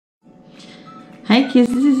Hi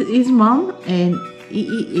kids, this is his mom and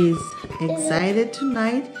EE is excited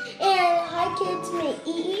tonight. And hi kids, my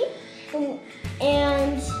EE.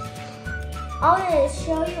 And I'm going to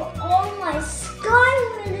show you all my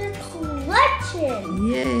Skylanders collection.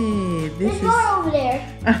 Yay! This There's more over there.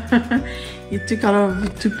 You took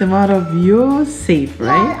them out of your safe,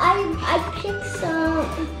 right? Yeah, I picked some,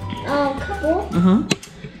 couple.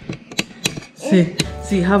 So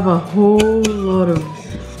you have a whole lot of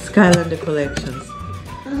Skylander collections.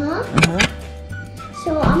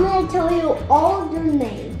 So I'm going to tell you all of their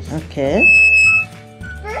names. Okay.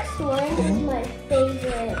 First one is my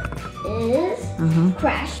favorite is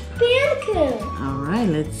Crash Bandicoot. Alright,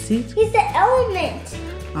 let's see. He's the element.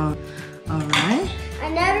 Alright.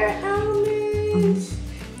 Another element.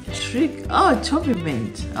 Trick. Oh, Chubby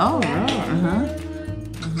Mint. Oh, right.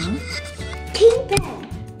 Kingpin.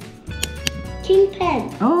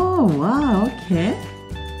 Kingpin. Oh, wow. Okay.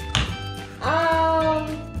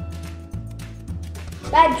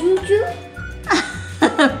 Bad Juju.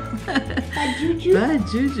 Bad Juju. Bad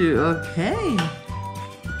Juju. Okay.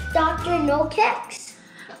 Dr. No Kicks.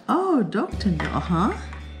 Oh, Dr. No.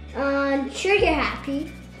 Trigger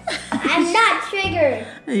Happy. I'm not triggered.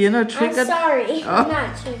 You're not triggered? I'm sorry. Oh. I'm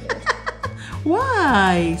not triggered.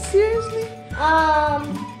 Why? Seriously?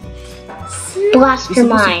 Blast your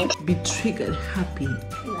mind. Be triggered happy.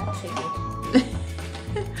 I'm not triggered.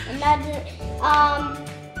 Another,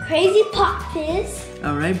 Crazy Pop Fizz.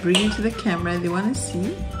 Alright, bring it to the camera. They want to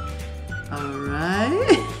see.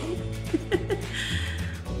 Alright.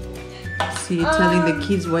 So you're telling the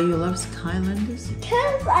kids why you love Skylanders?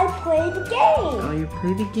 Because I play the game. Oh, you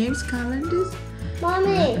play the game Skylanders?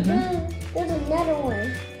 Mommy, there's another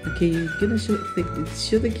one. Okay, you're gonna show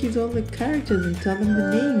the kids all the characters and tell them the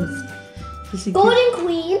names. Golden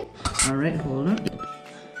Queen. Alright, hold on.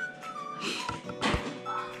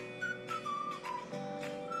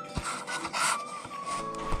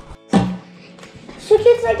 So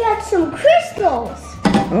kids, I got some crystals.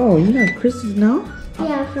 Oh, you have crystals now?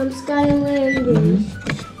 Yeah, from Skylanders.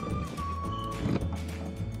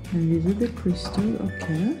 And these are the crystals,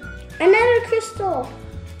 okay. Another crystal.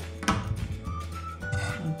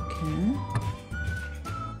 Okay.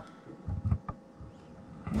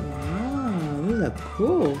 Wow, those are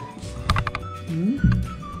cool.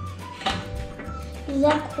 Is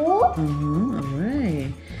that cool?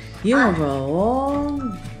 Alright. You have a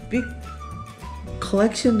long, big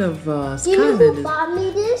collection of Skylanders. You know who bought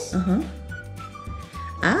me this?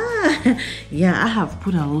 Yeah, I have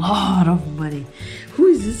put a lot of money. Who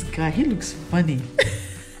is this guy? He looks funny.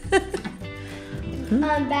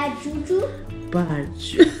 Bad Juju. Bad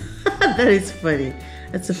Juju. That is funny.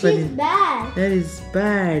 That's a funny. She's bad. That is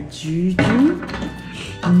Bad Juju.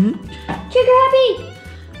 Trigger Happy.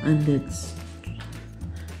 And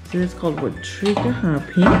that's called what? Trigger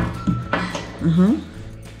Happy.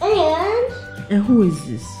 And who is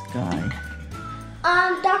this guy?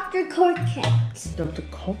 Dr. Coquette. Dr.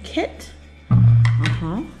 Coquette?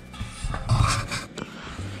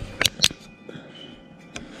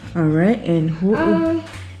 Alright, and who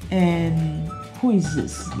is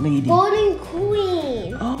this lady? Golden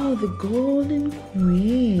Queen. Oh, the Golden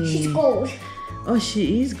Queen. She's gold. Oh,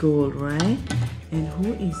 she is gold, right? And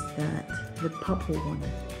who is that? The purple one.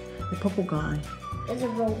 The purple guy. It's a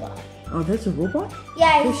robot. Oh, that's a robot?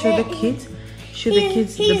 Yeah, Okay, show the kids. Show the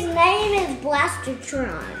kids. His name is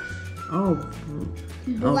Blastertron. Oh.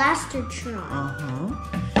 Blastertron.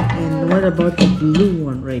 And what about the blue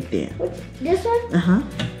one right there? This one?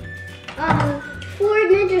 4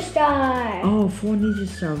 Ninja Stars. Oh, 4 Ninja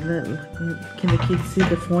Stars. Can the kids see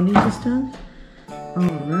the 4 Ninja Stars?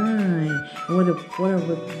 Alright. What about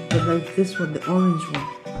like this one, the orange one?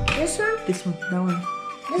 This one? This one, that one.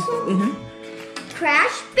 This one?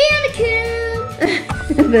 Crash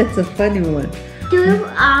Bandicoot. That's a funny one. Do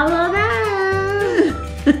all of them.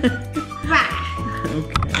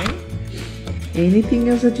 Okay. Anything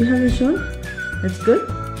else that you haven't shown? That's good?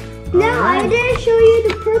 No, I didn't show you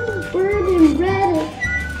the purple bird and red.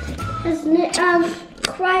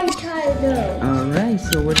 Cry Tiger. Alright,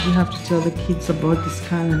 so what do you have to tell the kids about the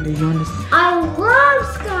Skylander? You understand? I love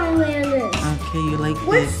Skylanders. Okay, you like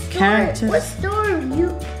the characters? What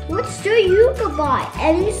store you could buy?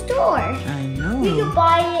 Any store. I know. You could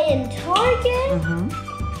buy it in Target,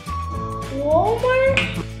 Walmart.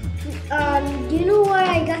 Do you know where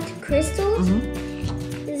I got the crystals?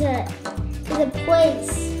 There's a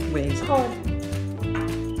place. Where is it? Called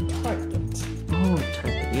Target. Oh,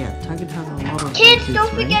 Target. Yeah, Target has a lot of Kids, things, don't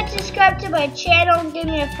right? forget to subscribe to my channel and give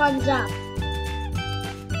me a thumbs up.